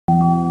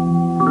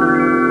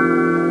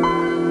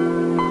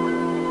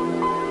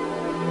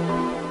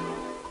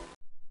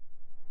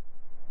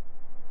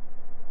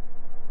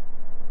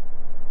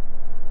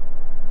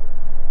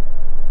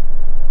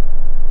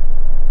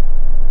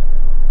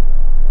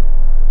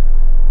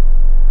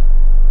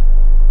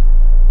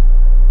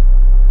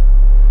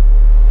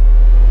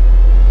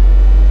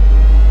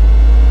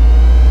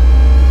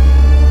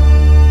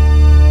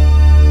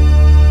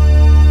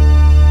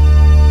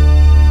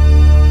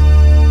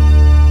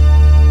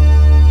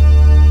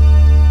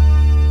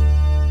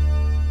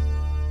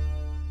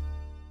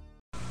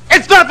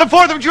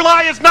4th of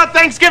July. It's not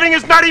Thanksgiving.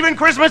 It's not even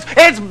Christmas.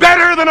 It's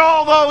better than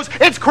all those.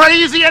 It's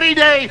Crazy Eddie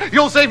Day.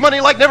 You'll save money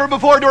like never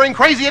before during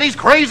Crazy Eddie's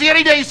Crazy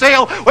Eddie Day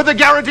sale with the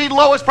guaranteed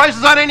lowest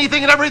prices on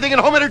anything and everything in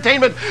home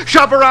entertainment.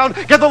 Shop around,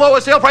 get the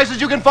lowest sale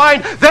prices you can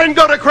find, then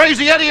go to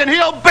Crazy Eddie and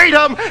he'll beat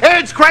him.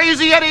 It's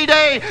Crazy Eddie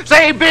Day.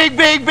 Save big,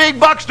 big, big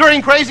bucks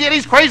during Crazy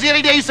Eddie's Crazy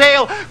Eddie Day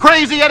sale.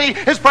 Crazy Eddie,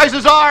 his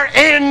prices are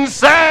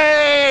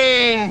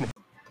insane.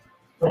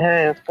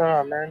 Hey, what's going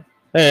on, man?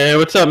 Hey,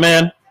 what's up,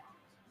 man?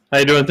 How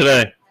you doing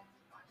today?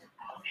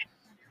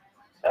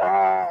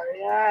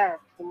 Yeah,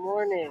 good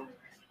morning.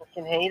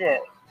 Fucking hate it.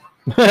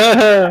 How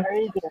are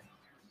you doing?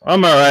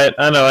 I'm alright.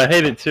 I know, I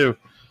hate it too.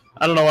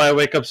 I don't know why I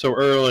wake up so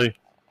early.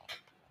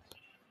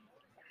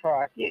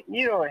 Fuck,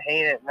 you don't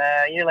hate it,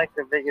 man. You're like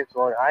the biggest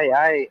one.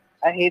 I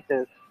hate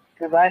this.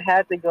 Because I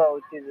had to go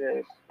to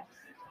the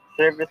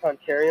Service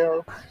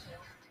Ontario,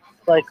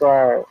 like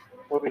where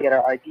we get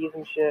our IDs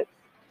and shit.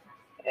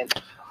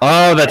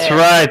 Oh, that's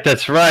right.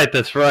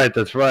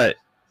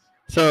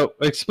 So,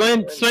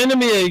 explain to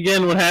me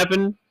again what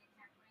happened.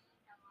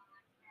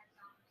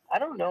 I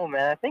don't know,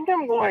 man. I think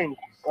I'm going,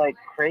 like,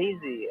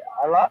 crazy.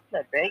 I lost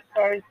my bank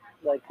card,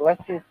 like, less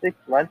than 6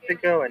 months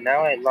ago, and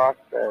now I lost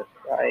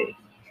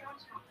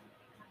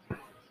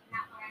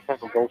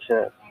fucking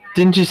bullshit.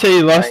 Didn't you say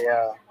you lost...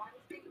 My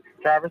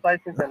driver's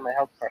license and my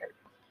health card.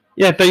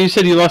 Yeah, I thought you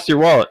said you lost your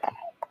wallet.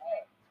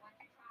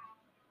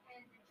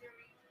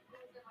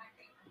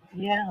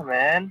 Yeah,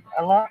 man.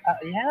 Yeah.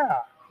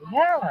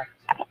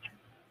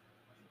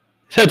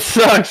 That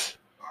sucks.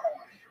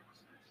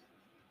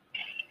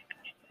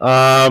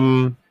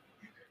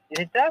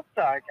 It does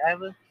suck. I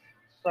was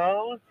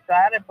so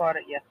sad about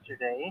it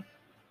yesterday.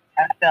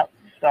 I felt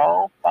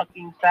so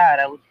fucking sad.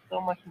 I was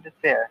so much in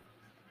despair.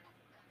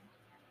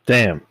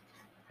 Damn.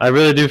 I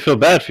really do feel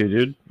bad for you,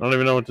 dude. I don't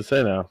even know what to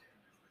say now.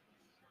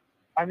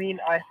 I mean,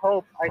 I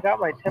hope I got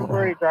my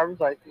temporary driver's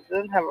license. It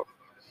doesn't have a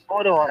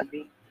photo on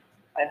me.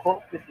 I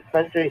hope the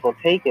dispensary will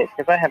take it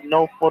because I have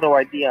no photo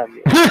ID on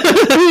me.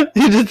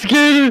 You just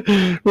scared.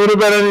 What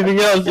about anything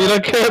else? You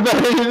don't care about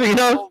anything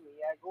else?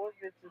 I go to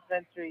this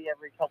dispensary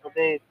every couple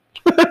days.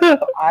 So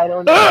I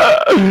don't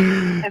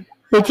know.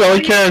 That's all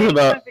he cares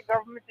about. What the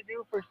government to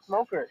do for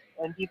smokers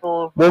and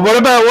people? Well, what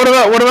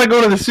about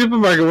going to the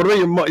supermarket? What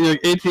about your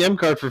ATM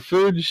card for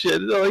food and shit?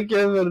 That's all he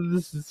cares about is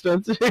this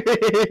dispensary.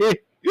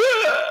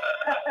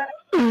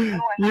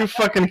 You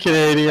fucking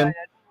Canadian.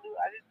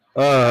 I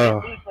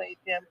didn't lose my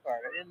ATM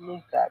card. I didn't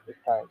lose that this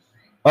time.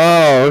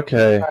 Oh,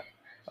 okay.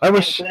 I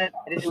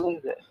didn't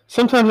lose it.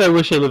 Sometimes I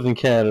wish I lived in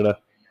Canada.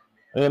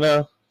 You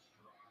know,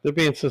 they're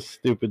being so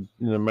stupid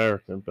in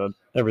America about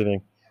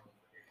everything.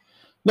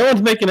 No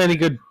one's making any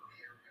good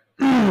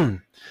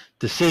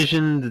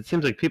decisions. It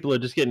seems like people are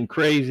just getting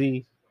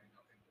crazy.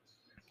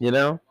 You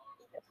know.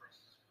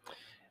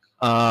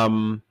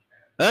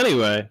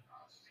 Anyway,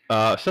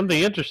 something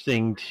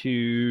interesting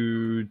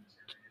to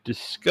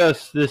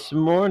discuss this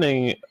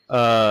morning.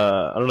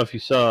 I don't know if you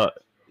saw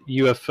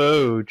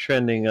UFO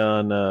trending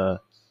on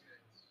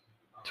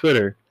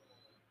Twitter.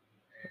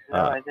 No,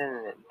 I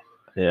didn't.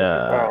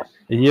 Yeah,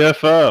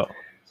 UFO.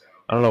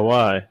 I don't know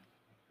why,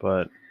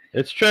 but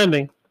it's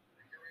trending.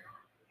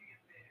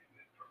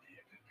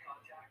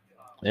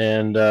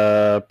 And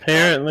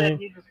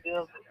apparently,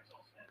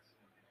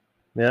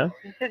 yeah.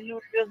 He said he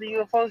would build the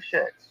UFO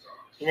shit.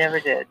 He never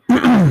did.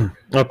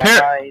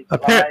 Apparently,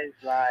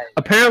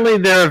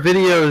 there are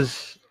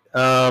videos.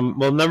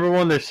 Well, number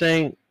one, they're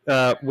saying,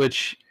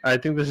 which I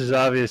think this is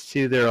obvious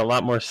too. There are a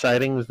lot more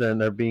sightings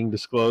than are being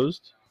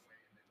disclosed,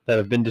 that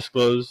have been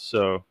disclosed.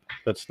 So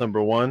that's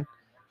number one.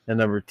 And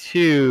number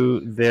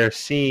two, they're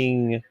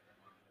seeing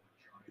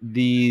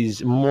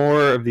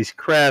more of these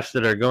crafts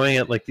that are going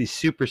at like these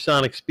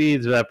supersonic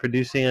speeds without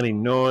producing any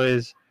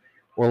noise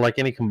or like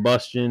any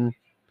combustion,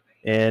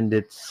 and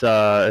it's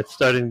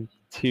starting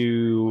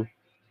to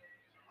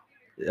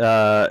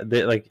I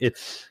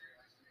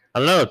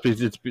don't know,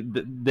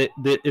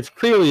 it's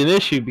clearly an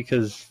issue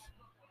because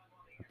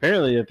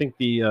apparently I think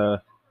the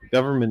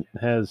government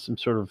has some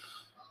sort of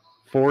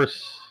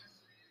force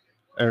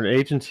or an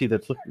agency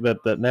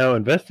that now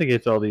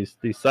investigates all these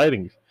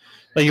sightings.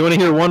 Like, you want to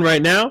hear one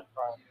right now?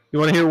 You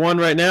want to hear one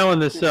right now on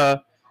this?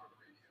 Here,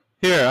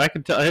 I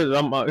can tell. Here,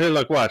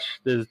 look, watch.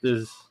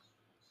 There's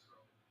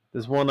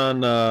one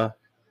on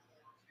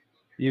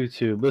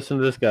YouTube. Listen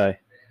to this guy.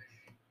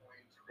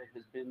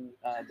 Has been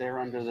there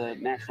under the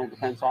National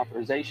Defense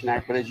Authorization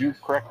Act, but as you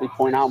correctly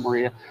point out,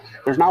 Maria,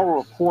 there's now a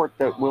report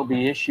that will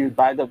be issued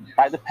by the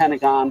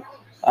Pentagon,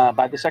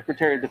 by the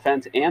Secretary of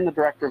Defense and the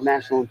Director of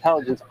National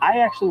Intelligence. I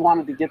actually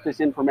wanted to get this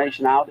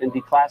information out and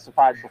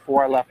declassified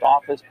before I left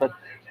office, but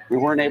we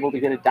weren't able to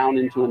get it down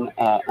into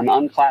an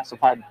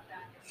unclassified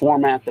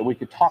format that we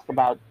could talk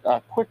about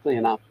quickly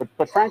enough.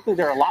 But frankly,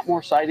 there are a lot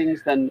more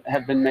sightings than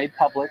have been made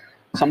public.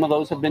 Some of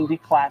those have been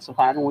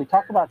declassified. When we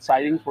talk about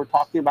sightings, we're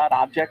talking about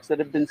objects that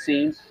have been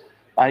seen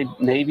by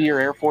Navy or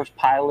Air Force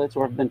pilots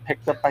or have been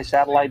picked up by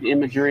satellite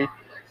imagery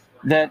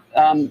that,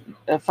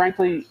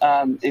 frankly,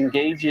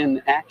 engage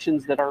in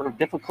actions that are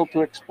difficult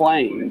to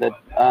explain, that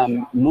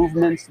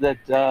movements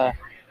that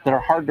that are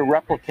hard to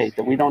replicate,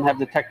 that we don't have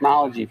the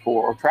technology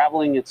for, or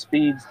traveling at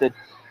speeds that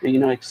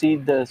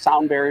exceed the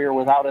sound barrier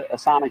without a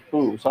sonic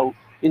boom. So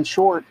in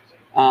short,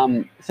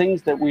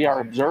 things that we are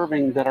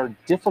observing that are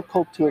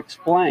difficult to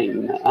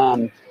explain.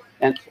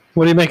 And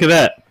what do you make of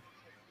that?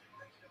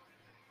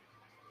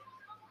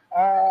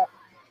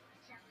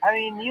 I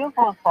mean,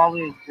 UFOs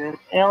probably exist.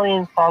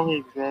 Aliens probably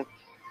exist.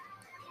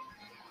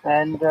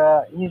 And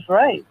he's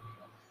right.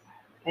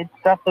 It's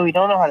stuff that we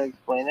don't know how to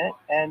explain it.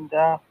 And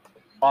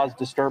cause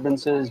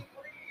disturbances.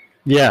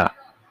 Yeah.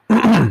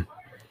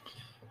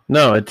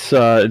 No, it's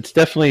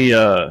definitely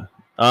odd.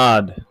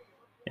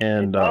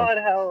 And it's odd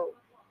how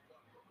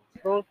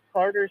both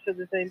Carter said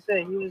the same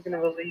thing. He was going to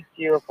release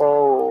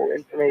UFO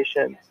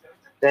information.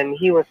 Then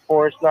he was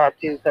forced not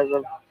to because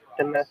of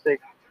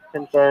domestic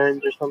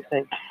concerns or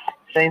something.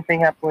 Same thing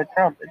happened with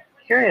Trump. It's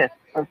curious.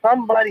 When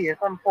somebody or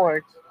some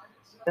force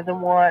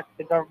doesn't want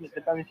the government,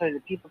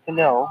 the people to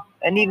know,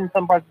 and even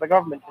some parts of the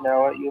government to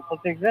know that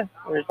UFOs exist,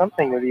 or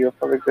something with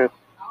UFOs exists.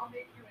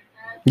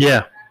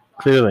 Yeah,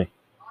 clearly.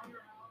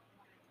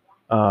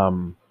 But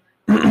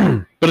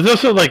it's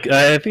also like,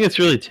 I think it's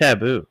really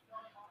taboo.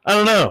 I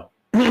don't know.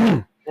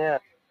 Yeah.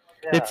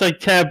 It's like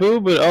taboo,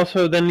 but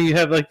also then you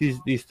have like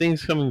these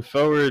things coming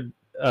forward,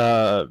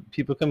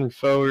 people coming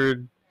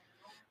forward.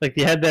 Like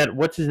you had that,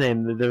 what's his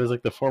name? There was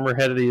like the former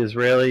head of the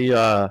Israeli,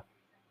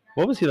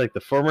 what was he, like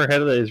the former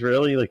head of the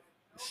Israeli like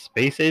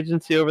space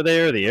agency over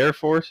there, the Air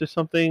Force or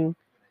something?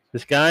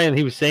 This guy, and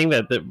he was saying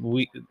that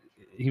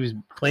he was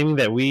claiming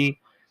that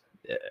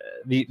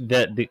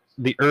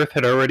the Earth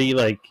had already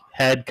like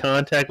had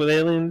contact with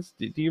aliens.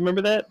 Do you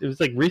remember that? It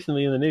was like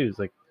recently in the news,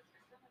 like.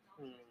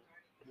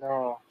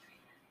 No.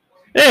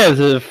 Yeah, it was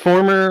a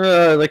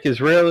former like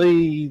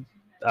Israeli.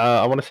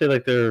 I want to say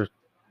like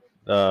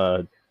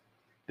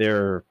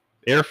their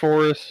Air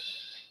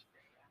Force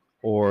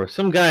or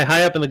some guy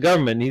high up in the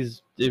government.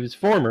 It was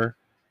former.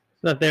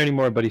 He's not there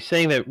anymore, but he's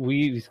saying that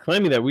he's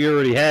claiming that we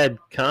already had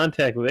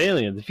contact with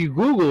aliens. If you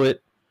Google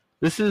it,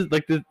 this has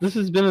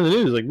been in the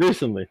news like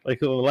recently,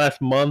 like in the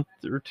last month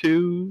or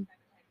two.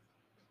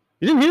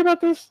 You didn't hear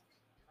about this?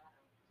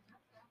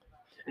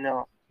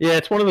 No. Yeah,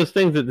 it's one of those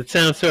things that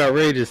sounds so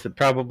outrageous that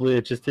probably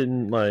it just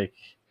didn't like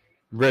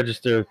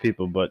register with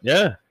people. But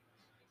yeah,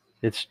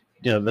 it's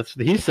that's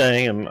what he's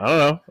saying, and I don't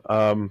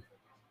know.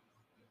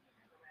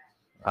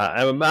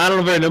 I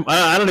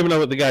don't even know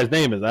what the guy's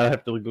name is. I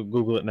have to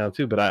Google it now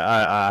too. But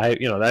I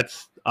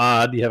that's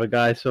odd. You have a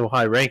guy so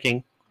high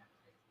ranking.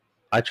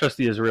 I trust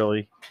the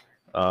Israeli,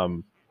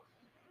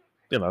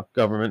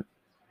 government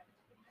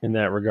in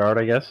that regard.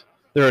 I guess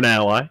they're an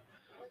ally,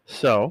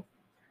 so.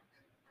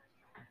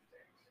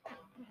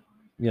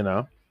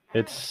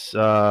 It's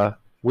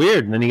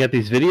weird. And then you got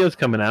these videos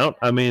coming out.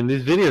 I mean,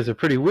 these videos are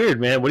pretty weird,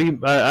 man.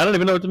 I don't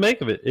even know what to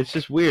make of it. It's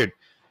just weird.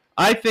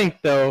 I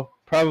think, though,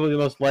 probably the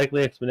most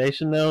likely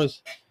explanation, though,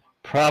 is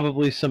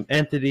probably some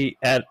entity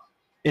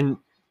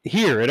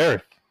here at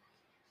Earth.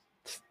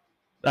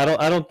 I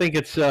don't think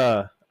it's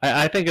I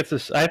think it's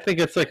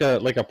like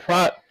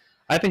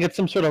I think it's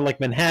some sort of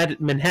like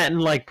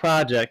Manhattan-like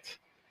project,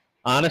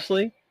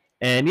 honestly.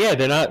 And yeah,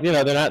 they're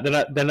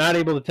not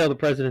able to tell the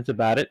presidents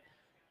about it.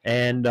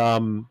 And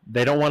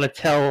they don't want to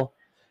tell,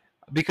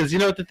 because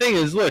what the thing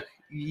is. Look,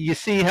 you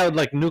see how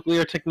like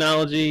nuclear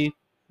technology,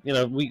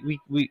 we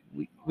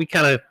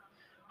kind of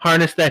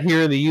harness that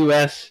here in the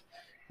U.S.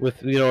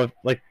 with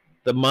like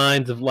the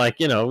minds of like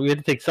we had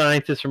to take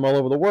scientists from all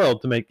over the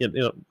world to make it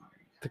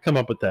to come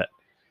up with that,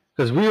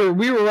 because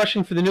we were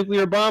rushing for the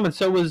nuclear bomb, and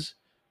so was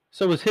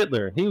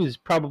Hitler. He was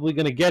probably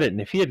going to get it,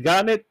 and if he had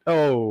gotten it,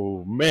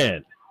 oh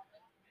man,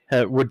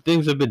 would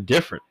things have been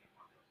different?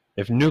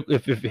 If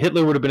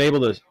Hitler would have been able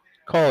to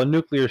call a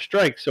nuclear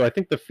strike. So I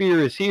think the fear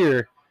is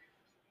here.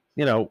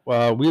 We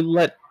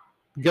let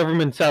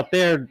governments out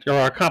there, or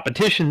our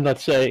competition,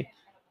 let's say,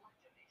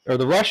 or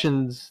the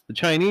Russians, the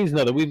Chinese,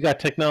 know that we've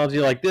got technology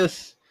like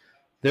this.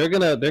 They're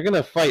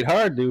gonna fight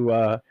hard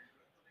to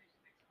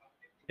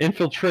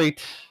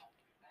infiltrate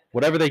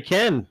whatever they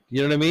can.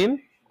 You know what I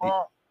mean?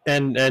 Well,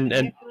 and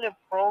the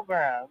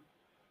program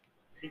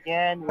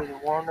began with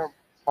Werner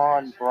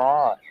von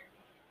Braun.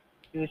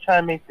 He was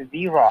trying to make the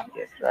V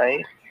rockets,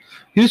 right?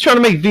 He was trying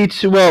to make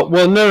V2.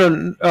 Well,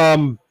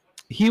 no.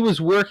 He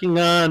was working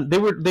on. They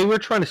were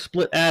trying to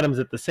split atoms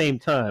at the same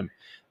time.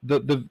 The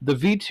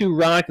V2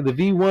 rocket, the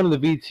V1 and the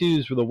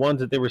V2s were the ones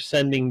that they were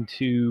sending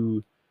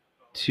to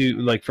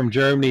like from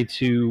Germany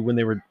to when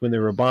they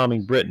were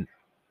bombing Britain.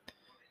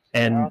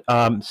 And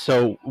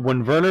so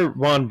when Werner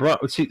von Braun,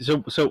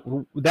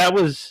 so that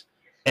was.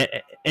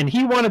 And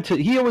he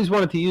always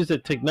wanted to use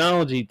that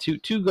technology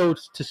to go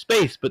to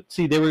space, but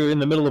see, they were in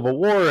the middle of a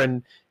war,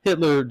 and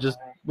Hitler just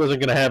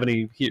wasn't going to have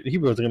any. He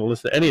wasn't going to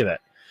listen to any of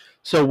that.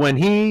 So when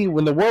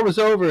the war was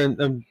over,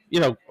 and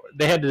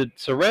they had to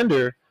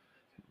surrender,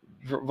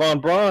 von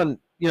Braun,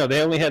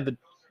 they only had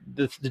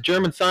the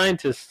German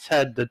scientists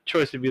had the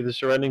choice of either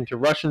surrendering to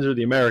Russians or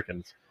the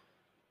Americans,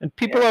 and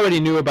people already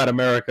knew about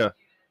America.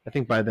 I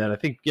think by then,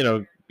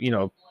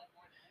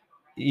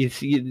 you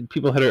see,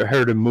 people had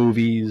heard of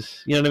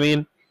movies. You know what I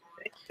mean?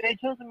 They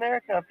chose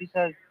America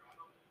because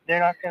they're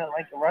not gonna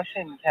like the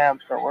Russian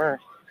camps are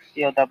worse.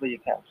 POW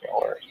camps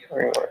are worse,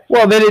 very worse.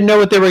 Well, they didn't know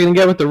what they were going to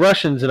get with the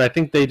Russians, and I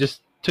think they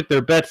just took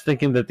their bets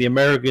thinking that the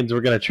Americans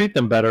were going to treat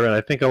them better, and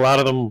I think a lot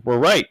of them were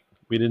right.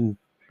 We didn't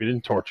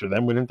torture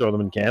them. We didn't throw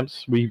them in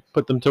camps. We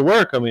put them to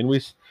work. I mean,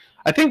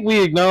 I think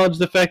we acknowledged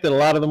the fact that a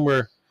lot of them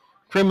were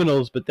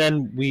criminals, but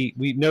then we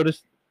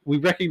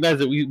recognized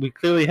that we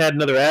clearly had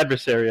another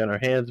adversary on our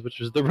hands, which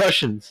was the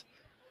Russians.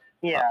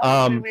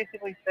 Yeah, we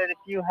basically said if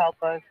you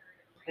help us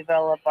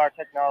develop our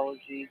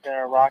technologies and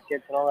our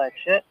rockets and all that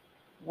shit,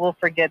 we'll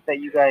forget that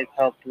you guys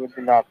helped with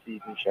the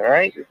Nazis and shit. All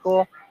right, you're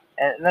cool.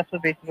 And that's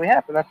what basically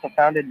happened. That's what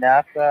founded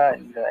NASA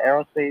and the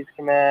Aerospace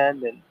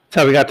Command, and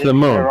that's how we got to the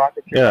moon.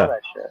 Yeah. All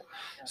that shit.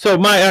 So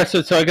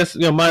so I guess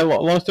my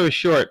long story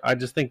short, I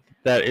just think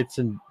that it's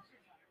a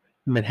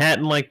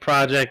Manhattan-like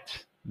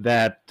project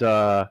that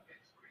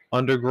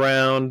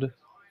underground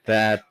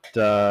that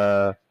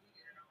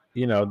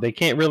they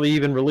can't really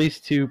even release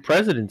to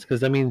presidents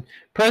because I mean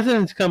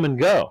presidents come and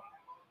go.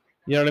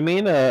 You know what I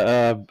mean?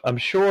 I'm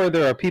sure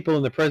there are people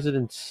in the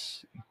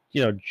president's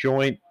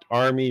joint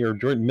army or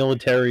joint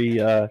military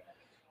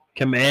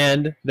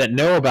command that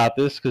know about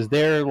this because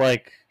they're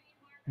like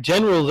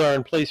generals are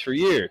in place for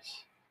years.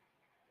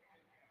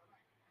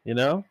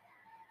 Yeah.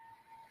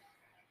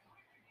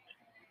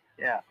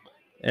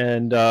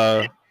 And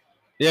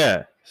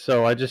yeah,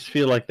 so I just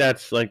feel like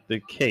that's like the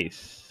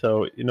case.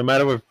 So no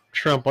matter if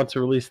Trump wants to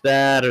release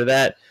that or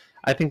that,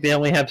 I think they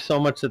only have so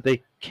much that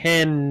they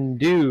can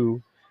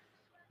do,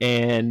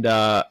 and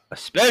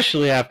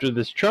especially after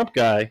this Trump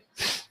guy,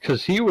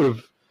 because he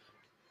would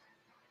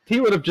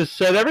have just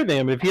said everything.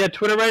 I mean, if he had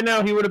Twitter right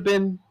now, he would have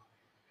been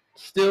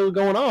still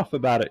going off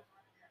about it.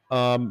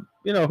 Who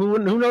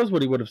knows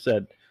what he would have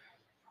said.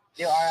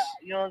 You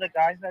know the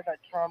guys that got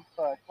Trump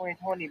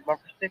 2020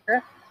 bumper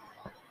sticker?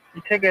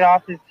 He took it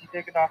off his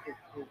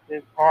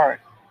card.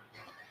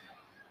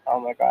 Oh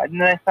my god!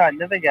 And then I saw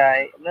another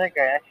guy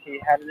actually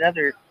had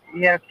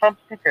he had a Trump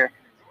sticker.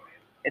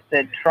 It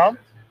said Trump,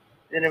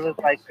 and it was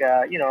like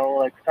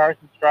like stars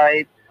and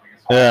stripes.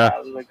 Yeah.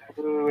 It was like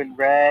blue and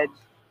red.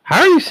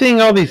 How are you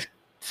seeing all these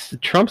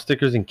Trump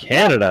stickers in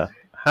Canada?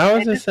 How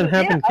is this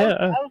happening in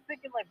Canada? I was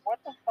thinking like, what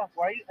the fuck?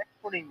 Why are you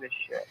exporting this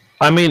shit?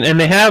 I mean, and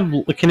they have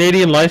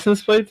Canadian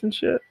license plates and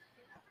shit.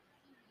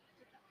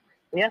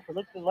 Yes, I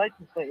looked at the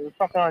license plate. It was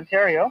fucking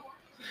Ontario,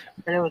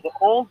 and it was an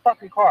old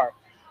fucking car.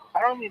 I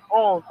don't mean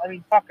old. I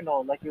mean fucking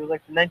old. Like it was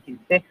like the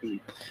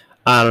 1950s.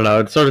 I don't know.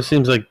 It sort of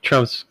seems like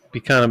Trump's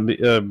become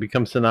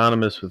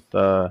synonymous with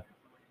I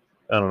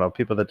don't know,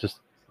 people that just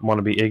want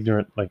to be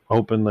ignorant, like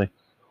openly,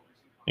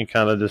 and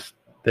kind of just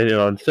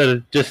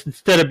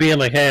instead of being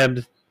like, hey,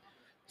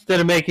 instead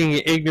of making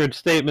an ignorant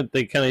statement,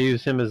 they kind of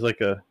use him as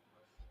like a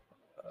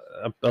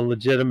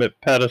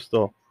legitimate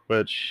pedestal,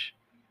 which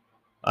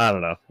I don't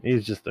know.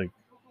 He's just a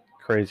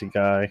crazy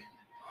guy.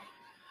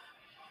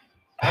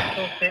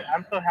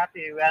 I'm so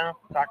happy I don't have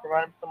to talk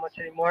about him so much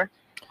anymore.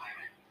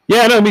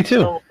 Yeah, no, me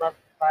too. I love the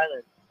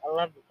silence. I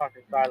love the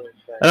fucking silence.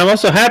 And I'm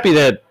also happy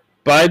that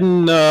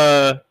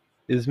Biden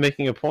is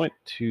making a point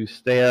to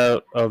stay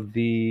out of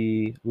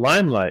the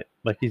limelight.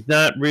 Like he's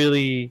not in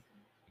the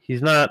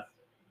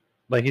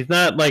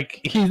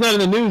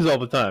news all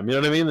the time. You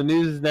know what I mean? The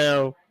news is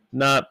now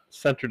not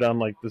centered on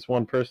like this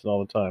one person all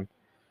the time.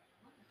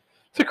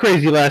 It's a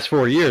crazy last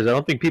 4 years. I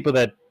don't think people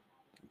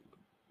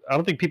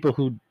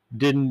who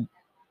didn't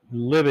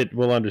live it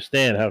will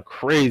understand how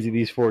crazy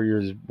these 4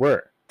 years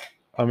were.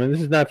 I mean,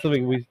 this is not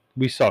something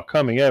we saw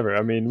coming ever.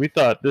 I mean, we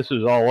thought this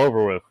was all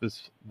over with.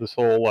 This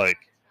whole like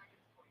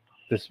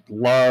this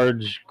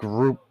large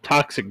group,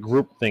 toxic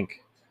group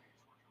think.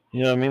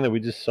 You know what I mean? That we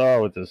just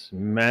saw with this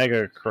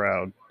MAGA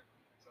crowd.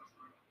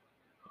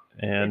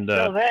 And it's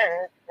still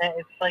there.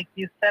 It's like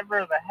you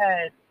sever the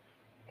head,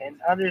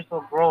 and others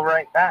will grow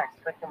right back.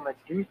 It's like a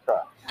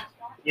Medusa.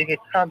 You get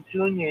Trump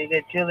Jr., you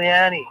get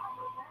Giuliani.